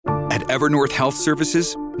At Evernorth Health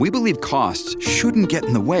Services, we believe costs shouldn't get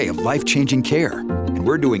in the way of life-changing care, and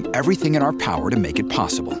we're doing everything in our power to make it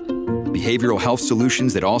possible. Behavioral health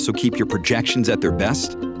solutions that also keep your projections at their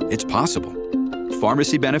best? It's possible.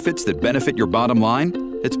 Pharmacy benefits that benefit your bottom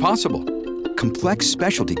line? It's possible. Complex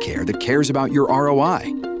specialty care that cares about your ROI?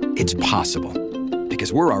 It's possible.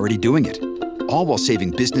 Because we're already doing it. All while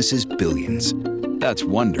saving businesses billions. That's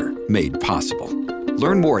Wonder made possible.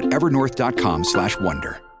 Learn more at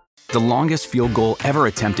evernorth.com/wonder. The longest field goal ever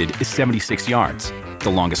attempted is 76 yards. The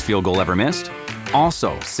longest field goal ever missed?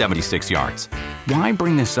 Also 76 yards. Why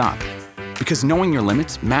bring this up? Because knowing your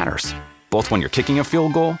limits matters, both when you're kicking a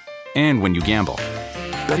field goal and when you gamble.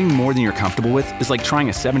 Betting more than you're comfortable with is like trying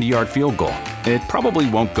a 70-yard field goal. It probably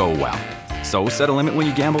won't go well. So set a limit when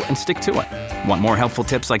you gamble and stick to it. Want more helpful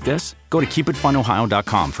tips like this? Go to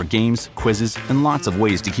keepitfunohio.com for games, quizzes, and lots of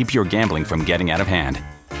ways to keep your gambling from getting out of hand.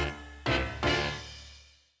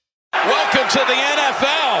 Welcome to the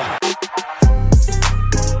NFL.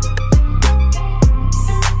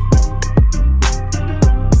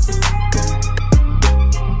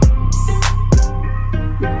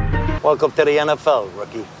 Welcome to the NFL,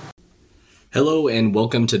 rookie. Hello and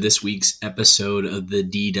welcome to this week's episode of the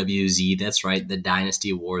DWZ. That's right, the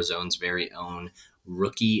Dynasty Warzone's very own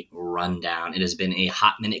Rookie Rundown. It has been a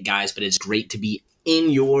hot minute, guys, but it's great to be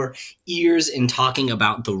in your ears and talking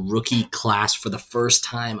about the rookie class for the first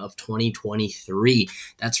time of 2023.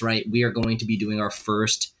 That's right, we are going to be doing our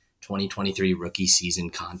first 2023 rookie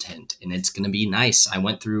season content, and it's going to be nice. I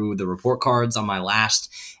went through the report cards on my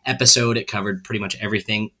last episode. It covered pretty much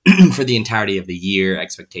everything for the entirety of the year,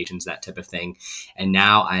 expectations, that type of thing. And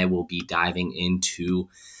now I will be diving into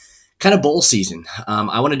kind of bowl season.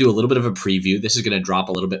 I want to do a little bit of a preview. This is going to drop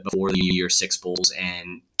a little bit before the New Year's Six Bowls.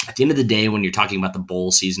 And at the end of the day, when you're talking about the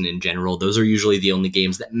bowl season in general, those are usually the only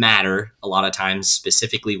games that matter a lot of times,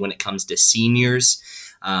 specifically when it comes to seniors.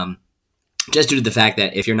 Just due to the fact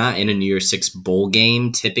that if you're not in a New Year's Six bowl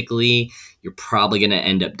game, typically you're probably going to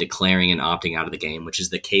end up declaring and opting out of the game, which is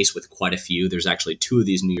the case with quite a few. There's actually two of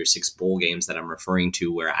these New Year's Six bowl games that I'm referring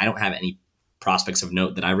to where I don't have any prospects of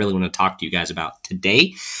note that I really want to talk to you guys about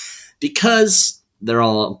today because they're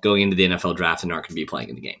all going into the NFL draft and aren't going to be playing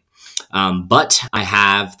in the game. But I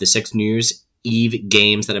have the 6 New Year's Eve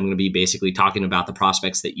games that I'm going to be basically talking about the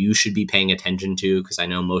prospects that you should be paying attention to because I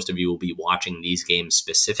know most of you will be watching these games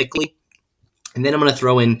specifically. And then I'm going to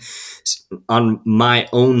throw in, on my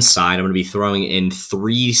own side, I'm going to be throwing in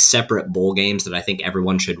 3 separate bowl games that I think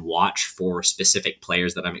everyone should watch for specific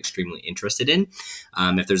players that I'm extremely interested in.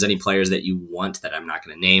 If there's any players that you want that I'm not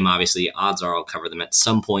going to name, obviously, odds are I'll cover them at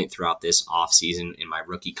some point throughout this offseason in my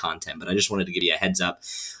rookie content. But I just wanted to give you a heads up.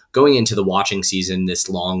 Going into the watching season, this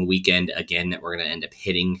long weekend, again, that we're going to end up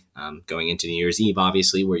hitting, going into New Year's Eve,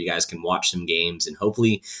 obviously, where you guys can watch some games and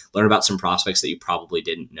hopefully learn about some prospects that you probably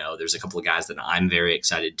didn't know. There's a couple of guys that I'm very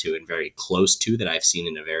excited to and very close to that I've seen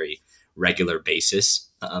in a very regular basis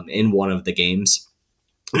in one of the games.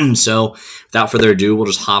 So without further ado, we'll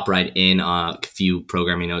just hop right in a few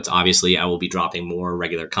programming notes. Obviously, I will be dropping more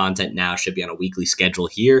regular content now. Should be on a weekly schedule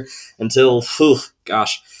here until,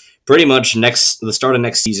 pretty much the start of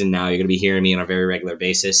next season now. You're going to be hearing me on a very regular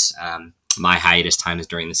basis. My hiatus time is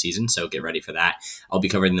during the season, so get ready for that. I'll be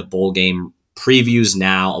covering the bowl game previews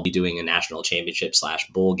now. I'll be doing a national championship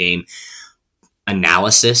 / bowl game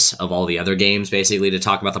analysis of all the other games, basically, to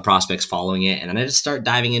talk about the prospects following it. And then I just start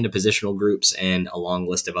diving into positional groups and a long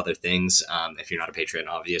list of other things. If you're not a Patreon,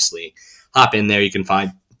 obviously, hop in there. You can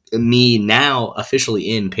find me now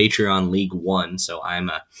officially in Patreon League 1. So I'm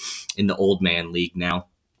in the old man league now.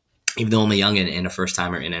 Even though I'm a youngin' and a first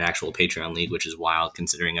timer in an actual Patreon league, which is wild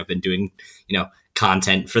considering I've been doing,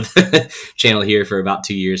 content for the channel here for about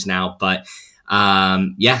 2 years now. But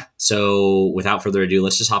so without further ado,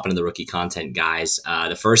 let's just hop into the rookie content, guys.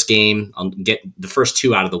 The first game, I'll get the first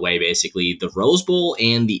 2 out of the way, basically. The Rose Bowl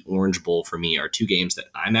and the Orange Bowl for me are 2 games that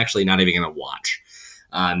I'm actually not even going to watch.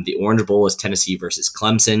 The Orange Bowl is Tennessee versus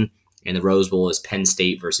Clemson. And the Rose Bowl is Penn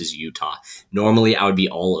State versus Utah. Normally, I would be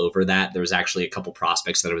all over that. There was actually a couple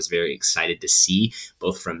prospects that I was very excited to see,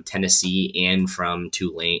 both from Tennessee and from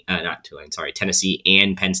Tennessee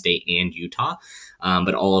and Penn State and Utah.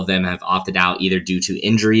 But all of them have opted out either due to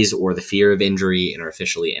injuries or the fear of injury and are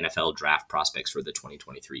officially NFL draft prospects for the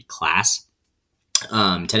 2023 class.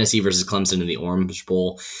 Tennessee versus Clemson in the Orange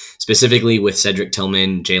Bowl, specifically with Cedric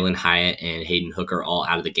Tillman, Jalen Hyatt, and Hayden Hooker all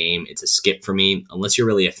out of the game. It's a skip for me. Unless you're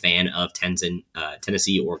really a fan of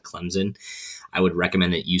Tennessee or Clemson, I would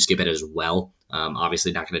recommend that you skip it as well.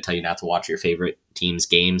 Obviously not going to tell you not to watch your favorite team's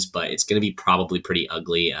games, but it's going to be probably pretty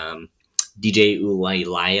ugly. DJ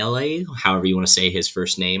Uiagalelei, however you want to say his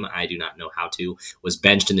first name, I do not know how to, was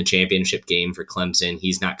benched in the championship game for Clemson.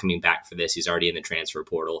 He's not coming back for this. He's already in the transfer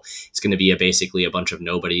portal. It's going to be basically a bunch of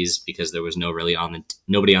nobodies because there was nobody on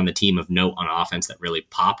the team of note on offense that really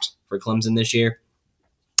popped for Clemson this year.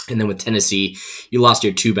 And then with Tennessee, you lost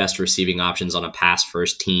your two best receiving options on a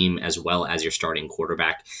pass-first team as well as your starting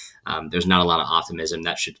quarterback. There's not a lot of optimism.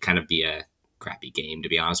 That should kind of be a crappy game, to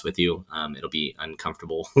be honest with you. It'll be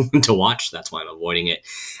uncomfortable to watch. That's why I'm avoiding it.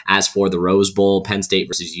 As for the Rose Bowl, Penn State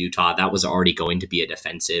versus Utah, that was already going to be a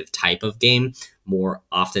defensive type of game more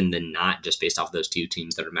often than not, just based off those two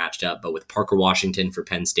teams that are matched up. But with Parker Washington for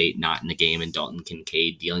Penn State not in the game and Dalton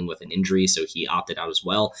Kincaid dealing with an injury, so he opted out as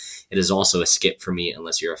well, it is also a skip for me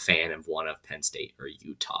unless you're a fan of one of Penn State or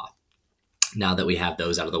Utah. Now that we have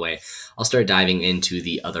those out of the way, I'll start diving into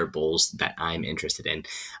the other bowls that I'm interested in.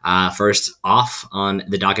 First off on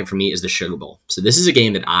the docket for me is the Sugar Bowl. So this is a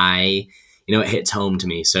game that it hits home to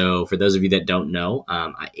me. So for those of you that don't know,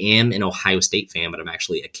 I am an Ohio State fan, but I'm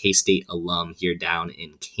actually a K-State alum here down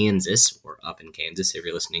in Kansas, or up in Kansas if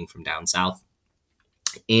you're listening from down south.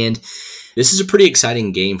 And this is a pretty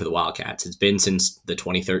exciting game for the Wildcats. It's been since the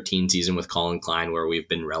 2013 season with Colin Klein where we've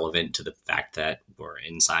been relevant to the fact that we're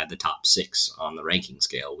inside the top 6 on the ranking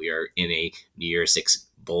scale. We are in a New Year's 6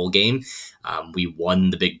 bowl game. We won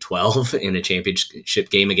the Big 12 in a championship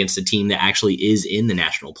game against a team that actually is in the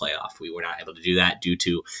national playoff. We were not able to do that due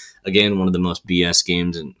to, again, one of the most BS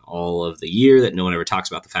games in all of the year that no one ever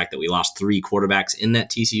talks about, the fact that we lost 3 quarterbacks in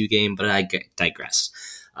that TCU game, but I digress.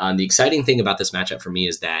 The exciting thing about this matchup for me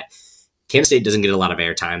is that Kansas State doesn't get a lot of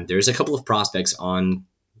airtime. There's a couple of prospects on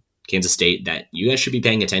Kansas State that you guys should be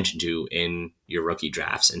paying attention to in your rookie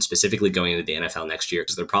drafts, and specifically going into the NFL next year,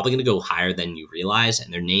 because they're probably going to go higher than you realize,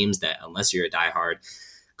 and they're names that, unless you're a diehard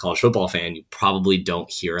college football fan, you probably don't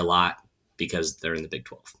hear a lot because they're in the Big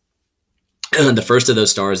 12. The first of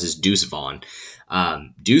those stars is Deuce Vaughn.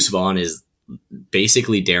 Deuce Vaughn is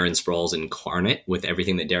basically Darren Sproles incarnate with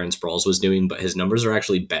everything that Darren Sproles was doing, but his numbers are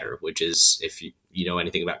actually better, which is, if you know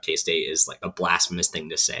anything about K-State, is like a blasphemous thing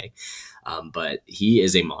to say. But he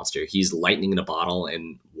is a monster. He's lightning in a bottle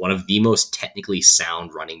and one of the most technically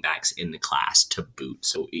sound running backs in the class to boot.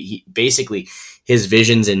 So basically his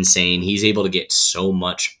vision's insane. He's able to get so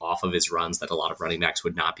much off of his runs that a lot of running backs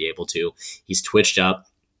would not be able to. He's twitched up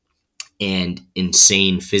and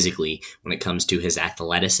insane physically when it comes to his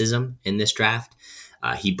athleticism in this draft.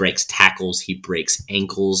 He breaks tackles, he breaks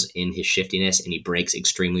ankles in his shiftiness, and he breaks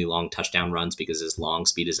extremely long touchdown runs because his long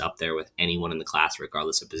speed is up there with anyone in the class,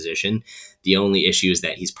 regardless of position. The only issue is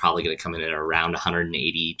that he's probably going to come in at around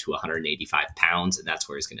 180 to 185 pounds, and that's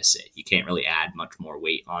where he's going to sit. You can't really add much more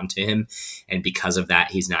weight onto him, and because of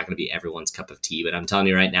that, he's not going to be everyone's cup of tea. But I'm telling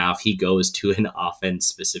you right now, if he goes to an offense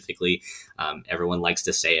specifically, everyone likes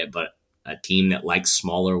to say it, but a team that likes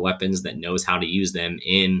smaller weapons, that knows how to use them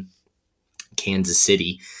in Kansas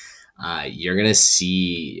City, you're going to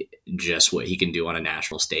see just what he can do on a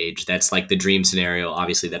national stage. That's like the dream scenario,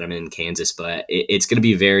 obviously, that I'm in Kansas, but it's going to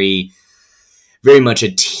be very, very much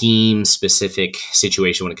a team-specific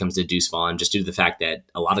situation when it comes to Deuce Vaughn, just due to the fact that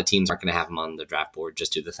a lot of teams aren't going to have him on the draft board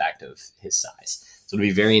just due to the fact of his size. So it'll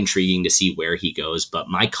be very intriguing to see where he goes. But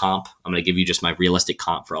my comp, I'm going to give you just my realistic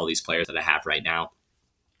comp for all these players that I have right now.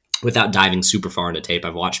 Without diving super far into tape,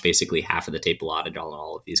 I've watched basically half of the tape allotted on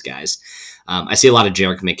all of these guys. I see a lot of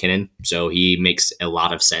Jerick McKinnon, so he makes a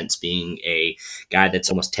lot of sense being a guy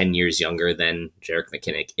that's almost 10 years younger than Jerick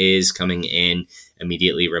McKinnon is, coming in,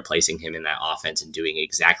 immediately replacing him in that offense and doing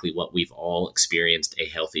exactly what we've all experienced a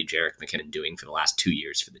healthy Jerick McKinnon doing for the last 2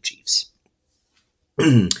 years for the Chiefs.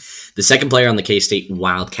 The second player on the K-State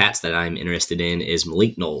Wildcats that I'm interested in is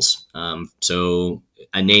Malik Knowles. So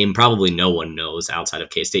a name probably no one knows outside of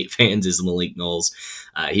K-State fans is Malik Knowles.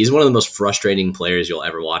 He's one of the most frustrating players you'll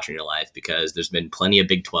ever watch in your life because there's been plenty of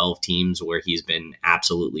Big 12 teams where he's been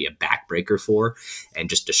absolutely a backbreaker for and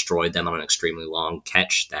just destroyed them on an extremely long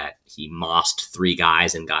catch that he mossed 3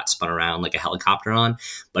 guys and got spun around like a helicopter on,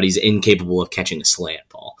 but he's incapable of catching a slant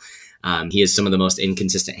ball. He has some of the most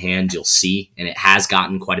inconsistent hands you'll see, and it has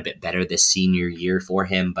gotten quite a bit better this senior year for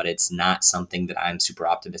him, but it's not something that I'm super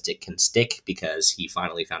optimistic can stick because he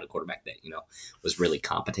finally found a quarterback that, was really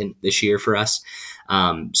competent this year for us.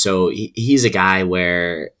 So he's a guy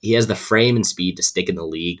where he has the frame and speed to stick in the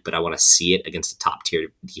league, but I want to see it against a top-tier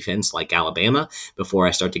defense like Alabama before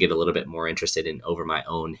I start to get a little bit more interested in over my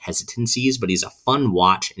own hesitancies. But he's a fun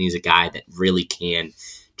watch, and he's a guy that really can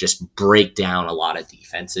just break down a lot of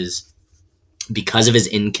defenses. because of his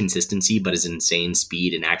inconsistency, but his insane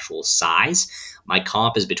speed and actual size, my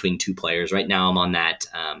comp is between two players. Right now I'm on that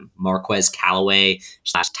Marquez Callaway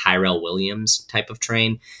 / Tyrell Williams type of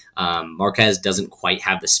train. Marquez doesn't quite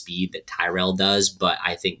have the speed that Tyrell does, but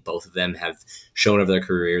I think both of them have shown over their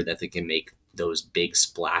career that they can make those big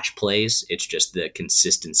splash plays. It's just the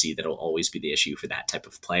consistency that'll always be the issue for that type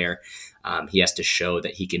of player. He has to show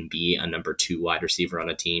that he can be a number 2 wide receiver on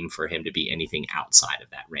a team for him to be anything outside of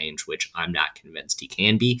that range, which I'm not convinced he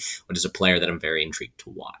can be, but is a player that I'm very intrigued to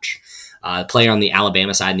watch. Player on the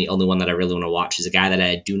Alabama side, and the only one that I really want to watch, is a guy that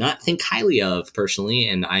I do not think highly of personally,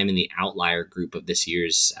 and I am in the outlier group of this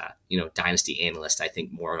year's dynasty analyst, I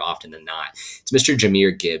think, more often than not. It's Mr.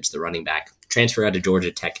 Jahmyr Gibbs, the running back, transfer out of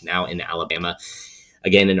Georgia Tech, now in Alabama.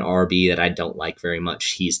 Again, an RB that I don't like very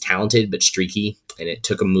much. He's talented but streaky, and it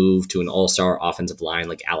took a move to an all-star offensive line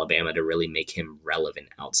like Alabama to really make him relevant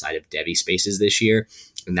outside of Devy spaces this year,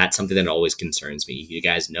 and that's something that always concerns me. You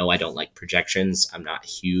guys know I don't like projections. I'm not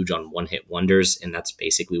huge on one-hit wonders, and that's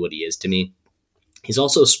basically what he is to me. He's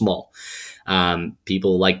also small.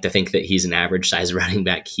 People like to think that he's an average size running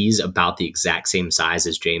back. He's about the exact same size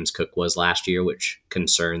as James Cook was last year, which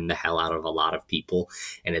concerned the hell out of a lot of people.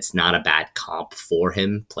 And it's not a bad comp for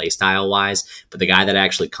him play style wise. But the guy that I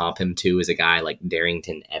actually comp him to is a guy like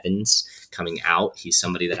Darrington Evans coming out. He's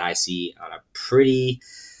somebody that I see on a pretty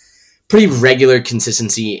regular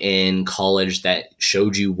consistency in college that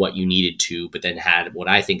showed you what you needed to, but then had what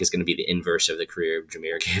I think is going to be the inverse of the career of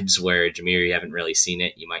Jahmyr Gibbs, where Jahmyr, you haven't really seen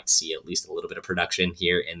it. You might see at least a little bit of production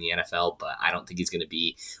here in the NFL, but I don't think he's going to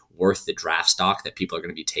be worth the draft stock that people are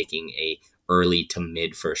going to be taking a early to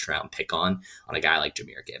mid first round pick on a guy like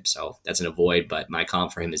Jahmyr Gibbs. So that's an avoid, but my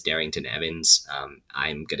comp for him is Darrington Evans.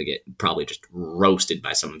 I'm going to get probably just roasted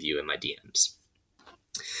by some of you in my DMs.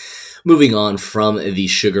 Moving on from the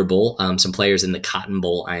Sugar Bowl, some players in the Cotton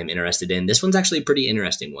Bowl I am interested in. This one's actually a pretty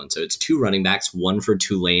interesting one. So it's 2 running backs, one for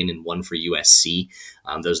Tulane and one for USC.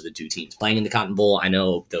 Those are the 2 teams playing in the Cotton Bowl. I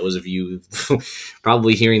know those of you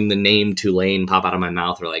probably hearing the name Tulane pop out of my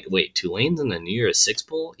mouth are like, wait, Tulane's in the New Year's Six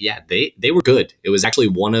Bowl? Yeah, they were good. It was actually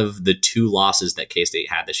one of the 2 losses that K-State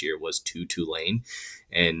had this year was to Tulane,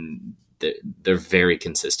 and they're very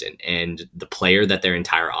consistent. And the player that their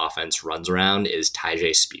entire offense runs around is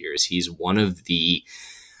Tyjae Spears. He's one of the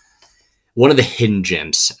hidden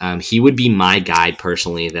gems. He would be my guy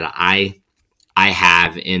personally that I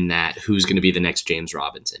have in that who's going to be the next James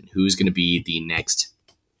Robinson, who's going to be the next,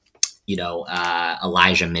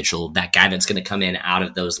 Elijah Mitchell, that guy that's going to come in out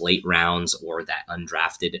of those late rounds or that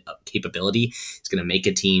undrafted capability. He's going to make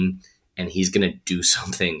a team and he's going to do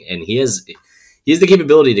something. And he has the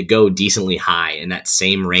capability to go decently high in that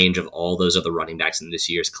same range of all those other running backs in this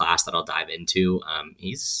year's class that I'll dive into.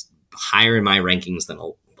 He's higher in my rankings than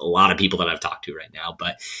a lot of people that I've talked to right now.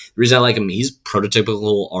 But the reason I like him, he's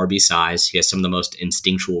prototypical RB size. He has some of the most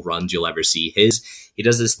instinctual runs you'll ever see. He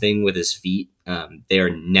does this thing with his feet. They are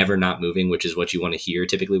never not moving, which is what you want to hear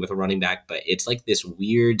typically with a running back. But it's like this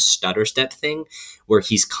weird stutter step thing where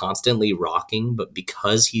he's constantly rocking. But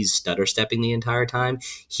because he's stutter stepping the entire time,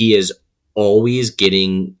 he is always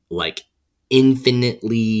getting like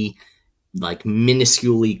infinitely, like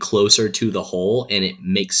minusculely closer to the hole, and it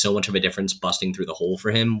makes so much of a difference busting through the hole for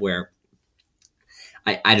him where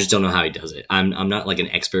I just don't know how he does it. I'm not like an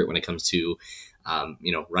expert when it comes to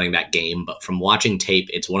running back game, but from watching tape,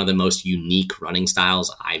 it's one of the most unique running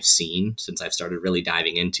styles I've seen since I've started really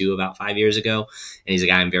diving into about 5 years ago, and he's a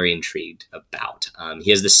guy I'm very intrigued about.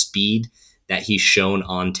 He has the speed that he's shown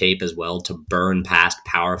on tape as well to burn past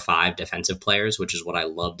Power 5 defensive players, which is what I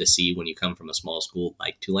love to see when you come from a small school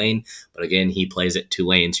like Tulane. But again, he plays at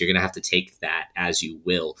Tulane, so you're going to have to take that as you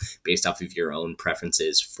will based off of your own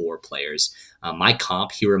preferences for players. My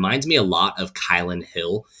comp, he reminds me a lot of Kylan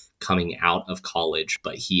Hill coming out of college,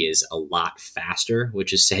 but he is a lot faster,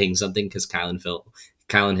 which is saying something because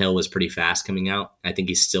Kylan Hill was pretty fast coming out. I think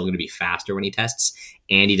he's still going to be faster when he tests,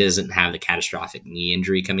 and he doesn't have the catastrophic knee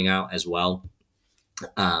injury coming out as well.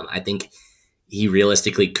 I think he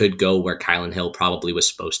realistically could go where Kylan Hill probably was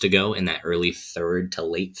supposed to go in that early 3rd to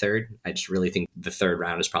late 3rd. I just really think the 3rd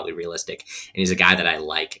round is probably realistic, and he's a guy that I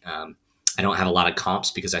like. I don't have a lot of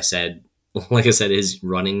comps because like I said, his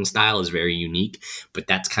running style is very unique, but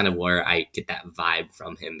that's kind of where I get that vibe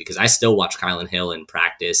from him because I still watch Kylan Hill in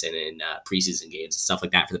practice and in preseason games and stuff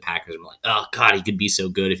like that for the Packers. I'm like, oh God, he could be so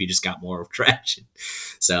good if he just got more traction.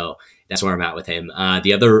 So that's where I'm at with him.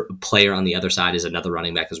 The other player on the other side is another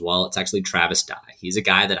running back as well. It's actually Travis Dye. He's a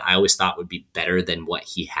guy that I always thought would be better than what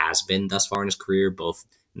he has been thus far in his career, both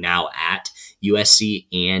now at USC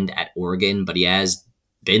and at Oregon, but he has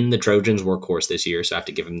been the Trojans' workhorse this year, so I have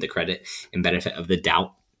to give him the credit and benefit of the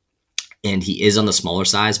doubt. And he is on the smaller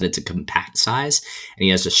size, but it's a compact size, and he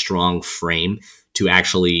has a strong frame to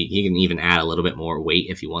actually, he can even add a little bit more weight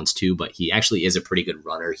if he wants to, but he actually is a pretty good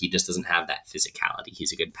runner. He just doesn't have that physicality.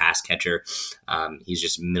 He's a good pass catcher. He's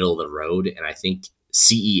just middle of the road, and I think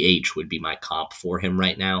CEH would be my comp for him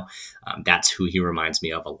right now. That's who he reminds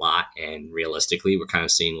me of a lot, and realistically, we're kind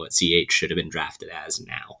of seeing what CEH should have been drafted as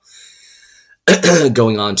now.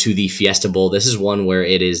 Going on to the Fiesta Bowl, this is one where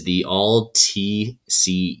it is the all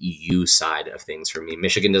TCU side of things for me.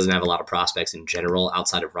 Michigan doesn't have a lot of prospects in general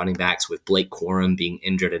outside of running backs. With Blake Corum being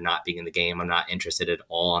injured and not being in the game, I'm not interested at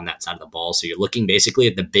all on that side of the ball. So you're looking basically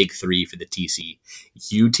at the big three for the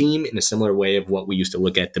TCU team in a similar way of what we used to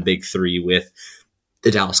look at the big three with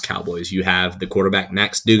the Dallas Cowboys. You have the quarterback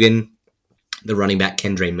Max Duggan, the running back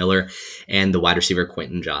Kendre Miller, and the wide receiver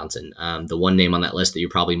Quentin Johnson. The one name on that list that you're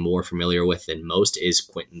probably more familiar with than most is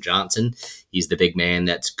Quentin Johnson. He's the big man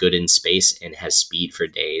that's good in space and has speed for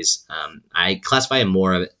days. I classify him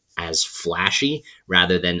more as flashy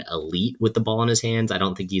rather than elite with the ball in his hands. I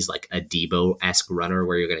don't think he's like a Debo-esque runner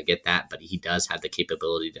where you're going to get that, but he does have the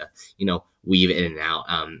capability to, weave in and out.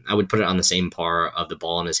 I would put it on the same par of the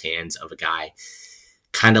ball in his hands of a guy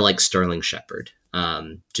kind of like Sterling Shepard.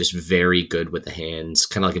 Just very good with the hands,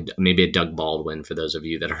 kind of like maybe a Doug Baldwin for those of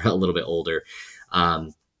you that are a little bit older.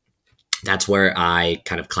 That's where I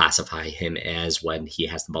kind of classify him as when he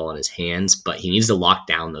has the ball in his hands, but he needs to lock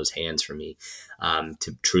down those hands for me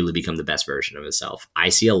to truly become the best version of himself. I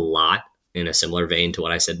see a lot in a similar vein to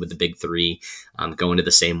what I said with the big three, going to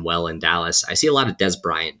the same well in Dallas. I see a lot of Dez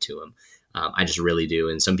Bryant to him. I just really do.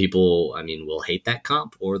 And some people, will hate that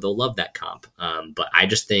comp or they'll love that comp. But I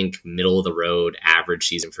just think middle of the road, average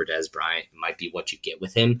season for Dez Bryant might be what you get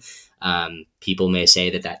with him. People may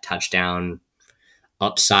say that touchdown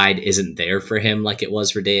upside isn't there for him like it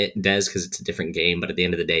was for Dez because it's a different game. But at the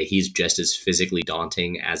end of the day, he's just as physically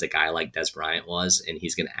daunting as a guy like Dez Bryant was. And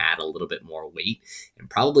he's going to add a little bit more weight and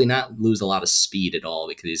probably not lose a lot of speed at all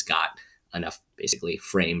because he's got enough basically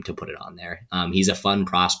frame to put it on there. He's a fun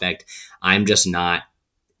prospect. I'm just not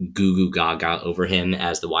goo goo gaga over him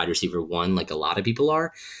as the wide receiver one like a lot of people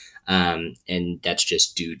are. And that's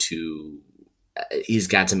just due to he's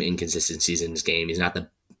got some inconsistencies in his game. He's not the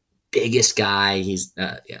biggest guy. He's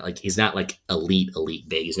he's not like elite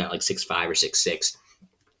big. He's not like 6'5" or 6'6".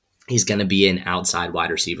 He's going to be an outside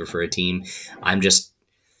wide receiver for a team. I'm just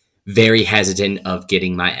very hesitant of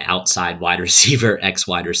getting my outside wide receiver,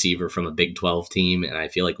 ex-wide receiver from a Big 12 team. And I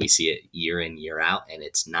feel like we see it year in, year out, and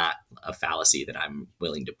it's not a fallacy that I'm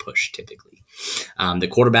willing to push typically. The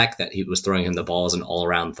quarterback that he was throwing him the ball is an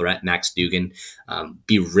all-around threat, Max Duggan.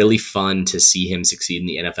 Be really fun to see him succeed in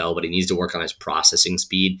the NFL, but he needs to work on his processing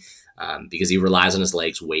speed because he relies on his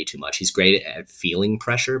legs way too much. He's great at feeling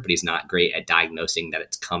pressure, but he's not great at diagnosing that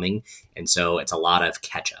it's coming. And so it's a lot of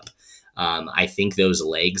catch-up. I think those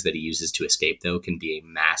legs that he uses to escape, though, can be a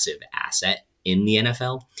massive asset in the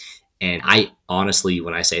NFL. And I honestly,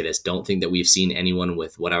 when I say this, don't think that we've seen anyone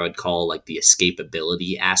with what I would call like the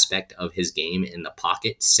escapability aspect of his game in the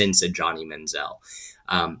pocket since a Johnny Manziel.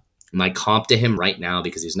 My comp to him right now,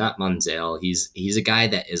 because he's not Manziel, he's a guy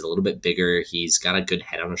that is a little bit bigger. He's got a good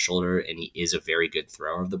head on his shoulder, and he is a very good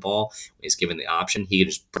thrower of the ball. When he's given the option, he can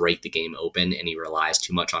just break the game open, and he relies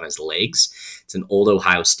too much on his legs. It's an old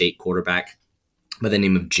Ohio State quarterback by the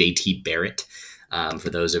name of JT Barrett. For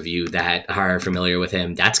those of you that are familiar with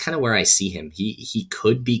him, that's kind of where I see him. He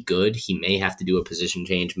could be good. He may have to do a position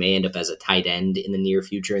change, may end up as a tight end in the near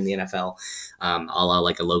future in the NFL, a la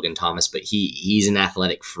like a Logan Thomas, but he's an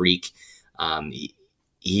athletic freak.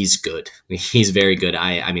 He's good. He's very good.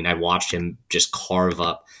 I watched him just carve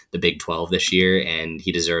up the Big 12 this year, and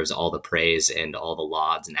he deserves all the praise and all the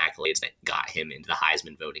lauds and accolades that got him into the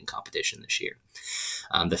Heisman voting competition this year.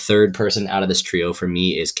 The third person out of this trio for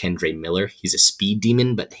me is Kendre Miller. He's a speed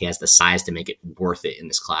demon, but he has the size to make it worth it in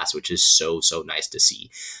this class, which is so nice to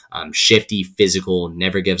see. Shifty, physical,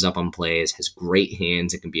 never gives up on plays, has great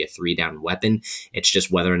hands. It can be a 3-down weapon. It's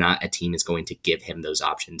just whether or not a team is going to give him those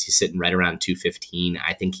options. He's sitting right around 215.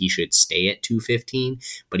 I think he should stay at 215,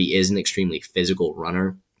 but he is an extremely physical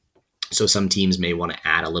runner. So some teams may want to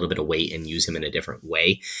add a little bit of weight and use him in a different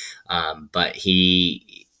way. But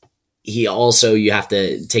he also, you have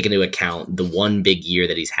to take into account the one big year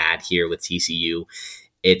that he's had here with TCU.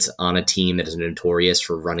 It's on a team that is notorious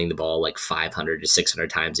for running the ball like 500 to 600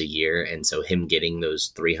 times a year. And so him getting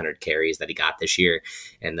those 300 carries that he got this year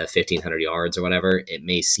and the 1,500 yards or whatever, it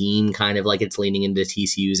may seem kind of like it's leaning into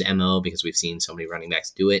TCU's MO because we've seen so many running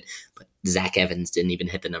backs do it. But Zach Evans didn't even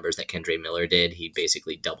hit the numbers that Kendre Miller did. He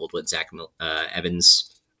basically doubled what Zach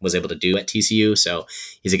Evans was able to do at TCU. So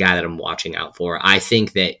he's a guy that I'm watching out for. I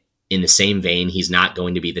think that In the same vein, he's not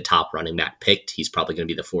going to be the top running back picked. He's probably going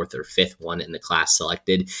to be the 4th or 5th one in the class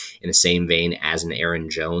selected, in the same vein as an Aaron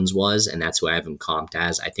Jones was, and that's who I have him comped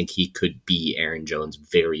as. I think he could be Aaron Jones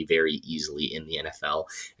very, very easily in the NFL,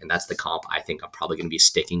 and that's the comp I think I'm probably going to be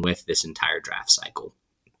sticking with this entire draft cycle.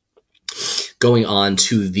 Going on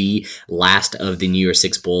to the last of the New Year's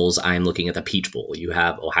Six Bowls, I'm looking at the Peach Bowl. You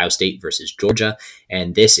have Ohio State versus Georgia,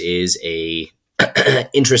 and this is a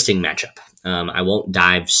interesting matchup. I won't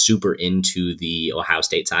dive super into the Ohio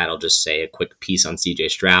State side. I'll just say a quick piece on CJ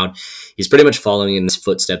Stroud. He's pretty much following in the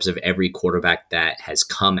footsteps of every quarterback that has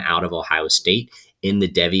come out of Ohio State in the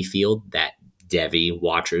Devy field that Devy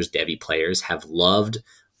watchers, Devy players have loved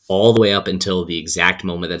all the way up until the exact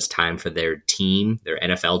moment that's time for their team, their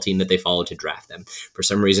NFL team that they follow, to draft them. For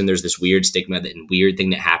some reason, there's this weird stigma and weird thing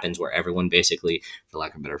that happens where everyone basically, for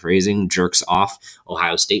lack of better phrasing, jerks off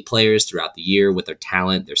Ohio State players throughout the year with their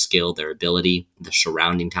talent, their skill, their ability, the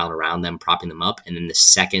surrounding talent around them, propping them up. And then the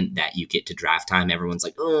second that you get to draft time, everyone's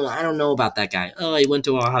like, oh, I don't know about that guy. Oh, he went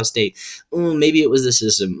to Ohio State. Oh, maybe it was the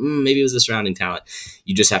system. Maybe it was the surrounding talent.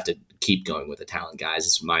 You just have to keep going with the talent, guys.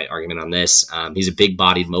 It's my argument on this. He's a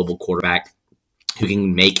big-bodied, mobile quarterback who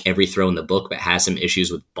can make every throw in the book, but has some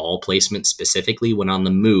issues with ball placement, specifically when on the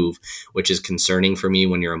move, which is concerning for me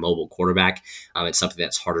when you're a mobile quarterback. It's something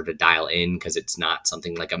that's harder to dial in because it's not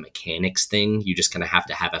something like a mechanics thing. You just kind of have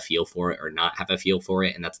to have a feel for it or not have a feel for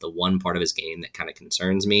it, and that's the one part of his game that kind of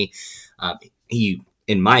concerns me. He,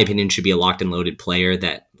 in my opinion, should be a locked and loaded player.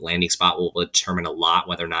 That landing spot will determine a lot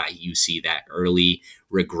whether or not you see that early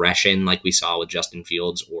regression like we saw with Justin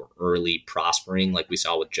Fields or early prospering like we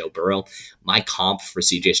saw with Joe Burrow. My comp for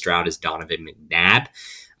CJ Stroud is Donovan McNabb.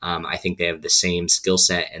 I think they have the same skill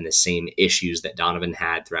set and the same issues that Donovan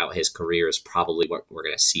had throughout his career is probably what we're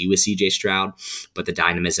going to see with CJ Stroud. But the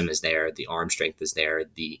dynamism is there. The arm strength is there.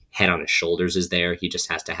 The head on his shoulders is there. He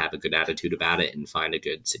just has to have a good attitude about it and find a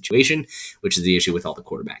good situation, which is the issue with all the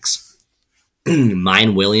quarterbacks.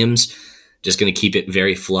 Mine Williams, just going to keep it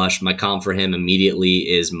very flush. My comp for him immediately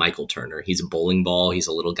is Michael Turner. He's a bowling ball. He's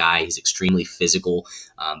a little guy. He's extremely physical,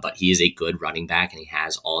 but he is a good running back, and he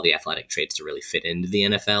has all the athletic traits to really fit into the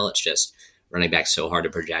NFL. It's just running back so hard to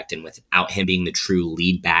project, and without him being the true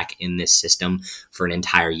lead back in this system for an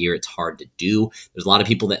entire year, it's hard to do. There's a lot of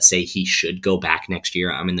people that say he should go back next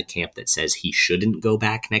year. I'm in the camp that says he shouldn't go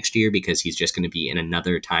back next year because he's just going to be in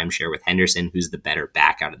another timeshare with Henderson, who's the better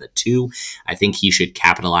back out of the two. I think he should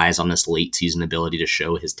capitalize on this late season ability to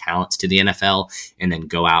show his talents to the NFL and then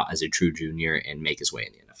go out as a true junior and make his way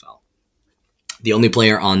in the NFL. The only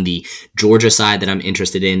player on the Georgia side that I'm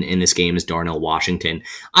interested in this game is Darnell Washington.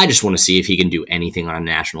 I just want to see if he can do anything on a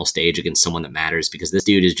national stage against someone that matters, because this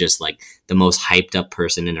dude is just like the most hyped up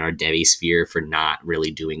person in our Devy sphere for not really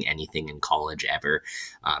doing anything in college ever.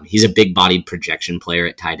 He's a big bodied projection player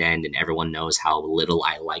at tight end, and everyone knows how little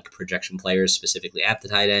I like projection players, specifically at the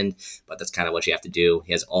tight end, but that's kind of what you have to do.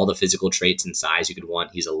 He has all the physical traits and size you could want.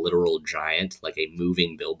 He's a literal giant, like a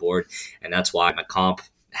moving billboard, and that's why my comp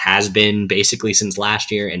has been basically since last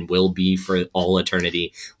year and will be for all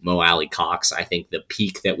eternity Mo Alley-Cox. I think the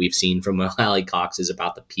peak that we've seen from Mo Alley-Cox is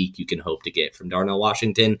about the peak you can hope to get from Darnell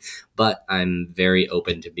Washington, but I'm very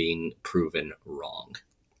open to being proven wrong.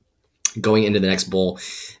 Going into the next bowl,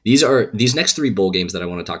 these next three bowl games that I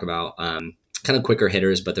want to talk about, kind of quicker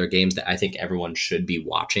hitters, but they're games that I think everyone should be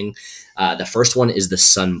watching. The first one is the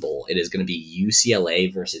Sun Bowl. It is going to be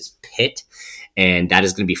UCLA versus Pitt, and that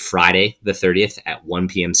is going to be Friday the 30th at 1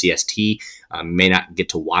 p.m. CST. May not get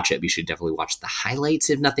to watch it, but you should definitely watch the highlights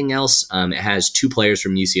if nothing else. It has two players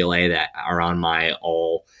from UCLA that are on my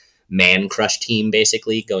all-man crush team,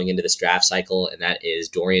 basically, going into this draft cycle, and that is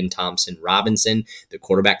Dorian Thompson-Robinson, the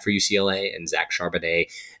quarterback for UCLA, and Zach Charbonnet,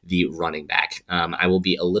 the running back. I will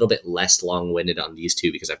be a little bit less long-winded on these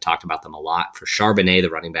two because I've talked about them a lot. For Charbonnet, the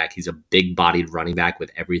running back, he's a big-bodied running back with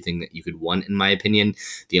everything that you could want, in my opinion.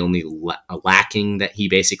 The only lacking that he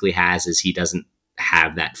basically has is he doesn't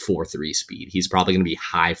have that 4.3 speed. He's probably going to be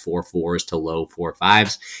high 4.4s to low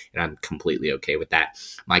 4.5s, and I'm completely okay with that.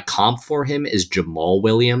 My comp for him is Jamal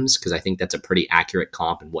Williams, because I think that's a pretty accurate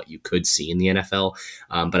comp and what you could see in the NFL.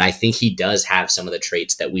 But I think he does have some of the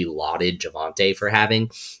traits that we lauded Javonte for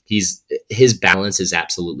having. His balance is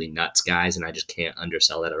absolutely nuts, guys, and I just can't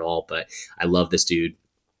undersell that at all. But I love this dude.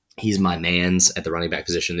 He's my man's at the running back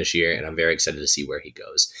position this year, and I'm very excited to see where he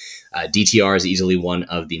goes. DTR is easily one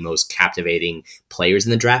of the most captivating players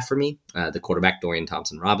in the draft for me. The quarterback, Dorian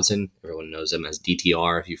Thompson-Robinson, everyone knows him as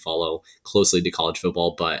DTR if you follow closely to college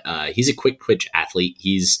football, but he's a quick twitch athlete.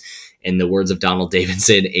 He's, in the words of Donald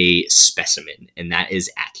Davidson, a specimen, and that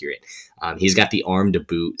is accurate. He's got the arm to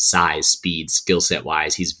boot, size, speed, skill set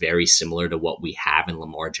wise. He's very similar to what we have in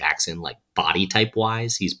Lamar Jackson, like body type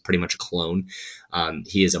wise. He's pretty much a clone.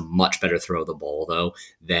 He is a much better throw of the ball, though,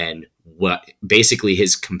 than what basically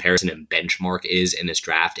his comparison and benchmark is in this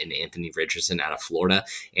draft in Anthony Richardson out of Florida.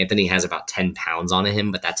 Anthony has about 10 pounds on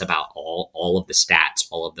him, but that's about all of the stats,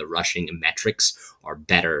 all of the rushing metrics are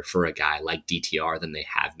better for a guy like DTR than they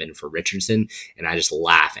have been for Richardson. And I just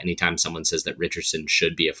laugh anytime someone says that Richardson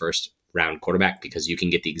should be a first round quarterback, because you can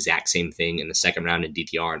get the exact same thing in the second round in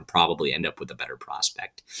DTR and probably end up with a better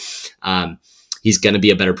prospect. He's going to be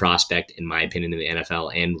a better prospect, in my opinion, in the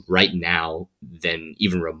NFL, and right now than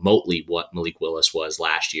even remotely what Malik Willis was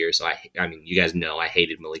last year. So, I mean, you guys know I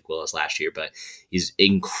hated Malik Willis last year, but he's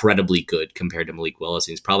incredibly good compared to Malik Willis.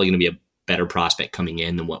 And he's probably going to be a better prospect coming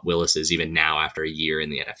in than what Willis is even now after a year in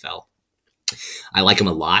the NFL. I like him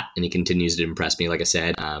a lot, and he continues to impress me. Like I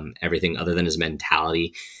said, everything other than his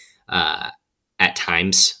mentality at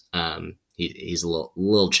times. He's a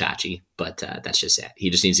little chatty, but that's just it. He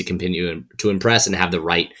just needs to continue to impress and have the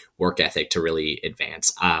right work ethic to really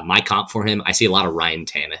advance. My comp for him, I see a lot of Ryan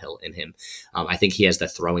Tannehill in him. I think he has the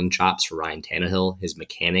throwing chops for Ryan Tannehill. His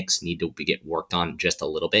mechanics need to get worked on just a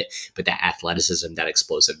little bit, but that athleticism, that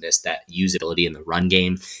explosiveness, that usability in the run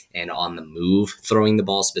game and on the move, throwing the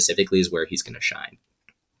ball specifically, is where he's going to shine.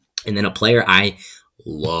 And then a player I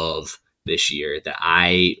love this year that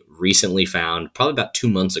I recently found probably about 2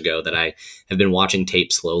 months ago, that I have been watching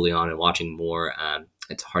tape slowly on and watching more.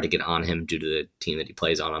 It's hard to get on him due to the team that he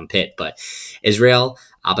plays on Pitt, but Israel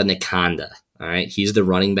Abanikanda. All right. He's the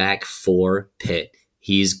running back for Pitt.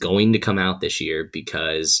 He's going to come out this year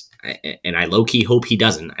because, and I low-key hope he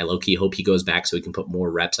doesn't. I low-key hope he goes back so he can put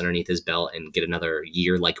more reps underneath his belt and get another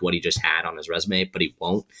year like what he just had on his resume, but he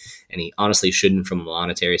won't. And he honestly shouldn't from a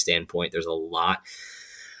monetary standpoint. There's a lot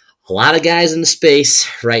of guys in the space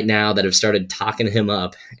right now that have started talking him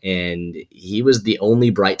up, and he was the only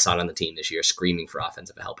bright spot on the team this year, screaming for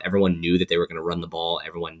offensive help. Everyone knew that they were going to run the ball.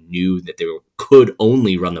 Everyone knew that they could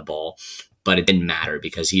only run the ball, but it didn't matter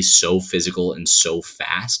because he's so physical and so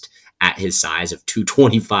fast at his size of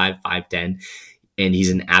 225, 5'10", and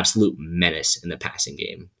he's an absolute menace in the passing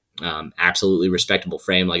game. Absolutely respectable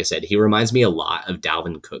frame. Like I said, he reminds me a lot of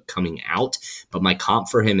Dalvin Cook coming out, but my comp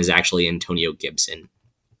for him is actually Antonio Gibson.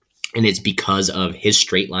 And it's because of his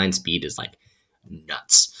straight line speed is like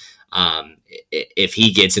nuts. If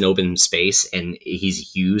he gets an open space and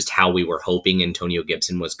he's used how we were hoping Antonio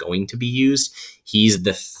Gibson was going to be used, he's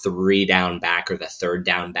the 3 down back or the 3rd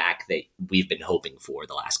down back that we've been hoping for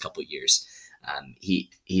the last couple of years.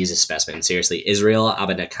 He's a specimen. Seriously, Israel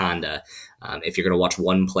Abanikanda. If you're going to watch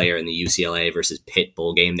one player in the UCLA versus Pitt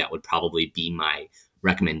bowl game, that would probably be my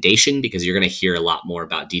recommendation, because you're going to hear a lot more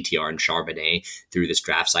about DTR and Charbonnet through this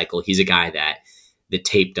draft cycle. He's a guy that the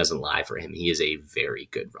tape doesn't lie for him. He is a very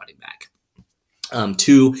good running back.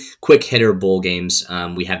 2 quick hitter bowl games.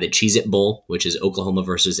 We have the Cheez-It Bowl, which is Oklahoma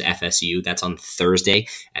versus FSU. That's on Thursday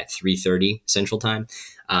at 3:30 Central Time.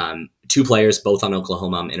 2 players, both on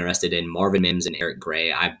Oklahoma, I'm interested in, Marvin Mims and Eric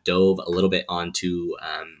Gray. I've dove a little bit onto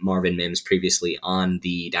Marvin Mims previously on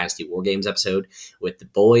the Dynasty War Games episode with the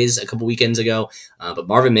boys a couple weekends ago. But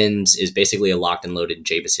Marvin Mims is basically a locked and loaded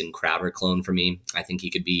Jamison Crowder clone for me. I think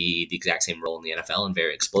he could be the exact same role in the NFL and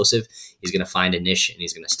very explosive. He's going to find a niche and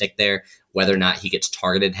he's going to stick there. Whether or not he gets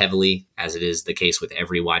targeted heavily, as it is the case with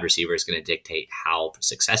every wide receiver, is going to dictate how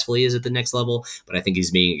successful he is at the next level. But I think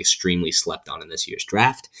he's being extremely slept on in this year's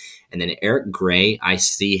draft. And then Eric Gray, I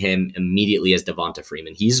see him immediately as Devonta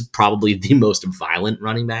Freeman. He's probably the most violent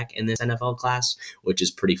running back in this NFL class, which is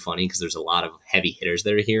pretty funny because there's a lot of heavy hitters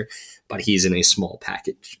that are here, but he's in a small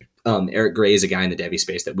package. Eric Gray is a guy in the Devy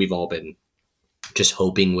space that we've all been just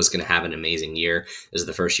hoping was going to have an amazing year. This is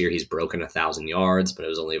the first year he's broken 1,000 yards, but it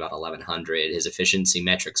was only about 1,100. His efficiency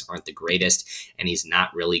metrics aren't the greatest, and he's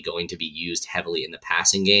not really going to be used heavily in the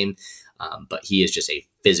passing game. But he is just a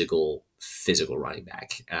physical running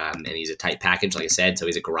back. And he's a tight package, like I said, so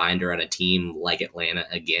he's a grinder on a team like Atlanta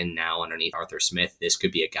again now underneath Arthur Smith. This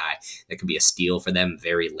could be a guy that could be a steal for them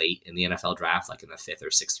very late in the NFL draft, like in the 5th or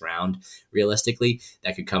 6th round, realistically,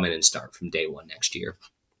 that could come in and start from day 1 next year.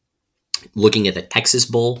 Looking at the Texas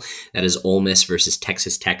Bowl, that is Ole Miss versus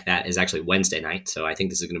Texas Tech. That is actually Wednesday night, so I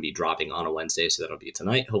think this is going to be dropping on a Wednesday, so that'll be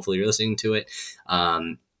tonight. Hopefully you're listening to it.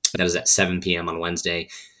 That is at 7 p.m. on Wednesday.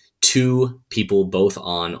 2 people, both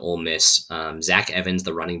on Ole Miss, Zach Evans,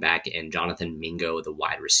 the running back, and Jonathan Mingo, the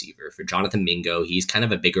wide receiver. For Jonathan Mingo, he's kind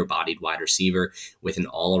of a bigger-bodied wide receiver with an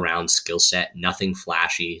all-around skill set, nothing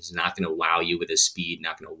flashy. He's not going to wow you with his speed,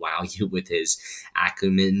 not going to wow you with his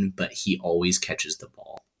acumen, but he always catches the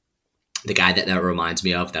ball. the guy that reminds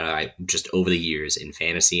me of that I just over the years in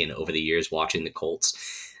fantasy and over the years watching the Colts,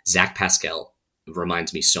 Zach Pascal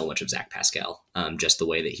reminds me so much of Zach Pascal. Just the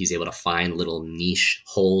way that he's able to find little niche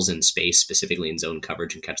holes in space, specifically in zone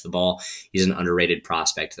coverage, and catch the ball. He's an underrated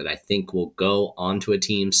prospect that I think will go onto a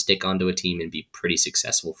team, stick onto a team, and be pretty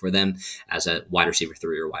successful for them as a wide receiver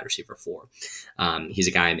 3 or wide receiver 4. He's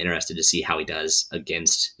a guy I'm interested to see how he does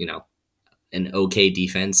against, an okay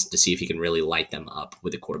defense, to see if he can really light them up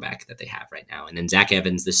with the quarterback that they have right now. And then Zach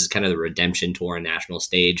Evans, this is kind of the redemption tour on national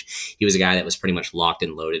stage. He was a guy that was pretty much locked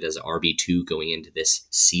and loaded as an RB2 going into this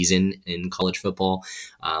season in college football.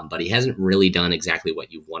 But he hasn't really done exactly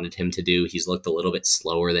what you wanted him to do. He's looked a little bit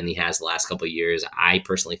slower than he has the last couple of years. I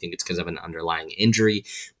personally think it's because of an underlying injury,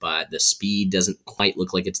 but the speed doesn't quite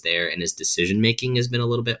look like it's there, and his decision-making has been a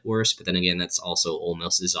little bit worse. But then again, that's also Ole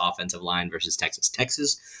Miss's offensive line versus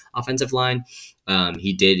Texas offensive line.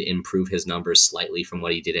 He did improve his numbers slightly from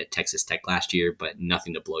what he did at Texas Tech last year, but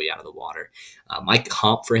nothing to blow you out of the water. My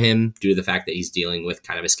comp for him, due to the fact that he's dealing with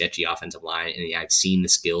kind of a sketchy offensive line, and I've seen the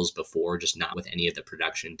skills before, just not with any of the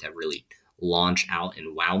production to really launch out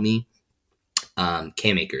and wow me.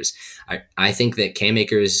 Cam Akers. I think that Cam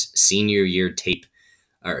Akers' junior year tape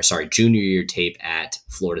at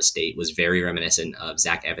Florida State was very reminiscent of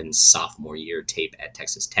Zach Evans' sophomore year tape at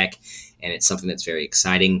Texas Tech, and it's something that's very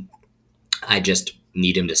exciting. I just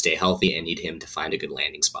need him to stay healthy and need him to find a good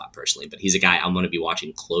landing spot personally. But he's a guy I'm going to be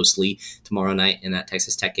watching closely tomorrow night in that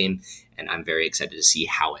Texas Tech game, and I'm very excited to see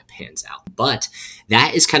how it pans out. But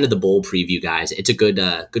that is kind of the bowl preview, guys. It's a good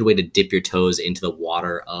way to dip your toes into the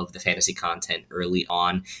water of the fantasy content early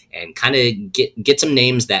on and kind of get some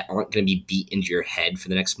names that aren't going to be beat into your head for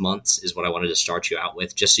the next months is what I wanted to start you out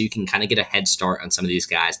with, just so you can kind of get a head start on some of these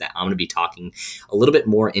guys that I'm going to be talking a little bit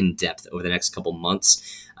more in depth over the next couple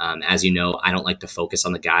months. As you know, I don't like to focus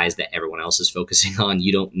on the guys that everyone else is focusing on.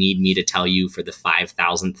 You don't need me to tell you for the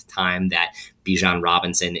 5,000th time that Bijan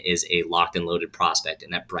Robinson is a locked and loaded prospect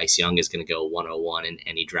and that Bryce Young is going to go 101 in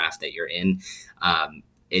any draft that you're in.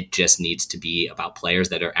 It just needs to be about players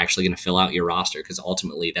that are actually going to fill out your roster, because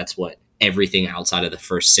ultimately that's what everything outside of the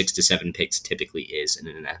first 6 to 7 picks typically is in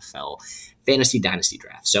an NFL fantasy dynasty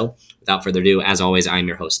draft. So without further ado, as always, I'm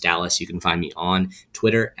your host, Dallas. You can find me on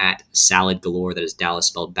Twitter at Salad Galore. That is Dallas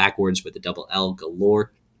spelled backwards with a double L,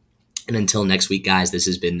 Galore. And until next week, guys, this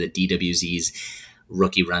has been the DWZ's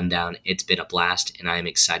Rookie Rundown. It's been a blast, and I am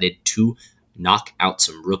excited to knock out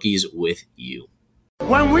some rookies with you.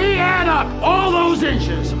 When we add up all those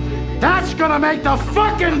inches, that's gonna make the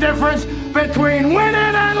fucking difference between winning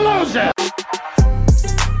and losing.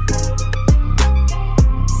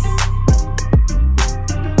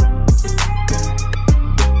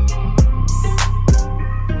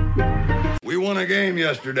 We won a game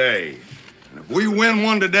yesterday. And if we win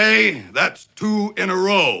one today, that's 2 in a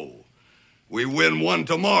row. We win one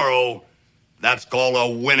tomorrow, that's called a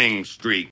winning streak.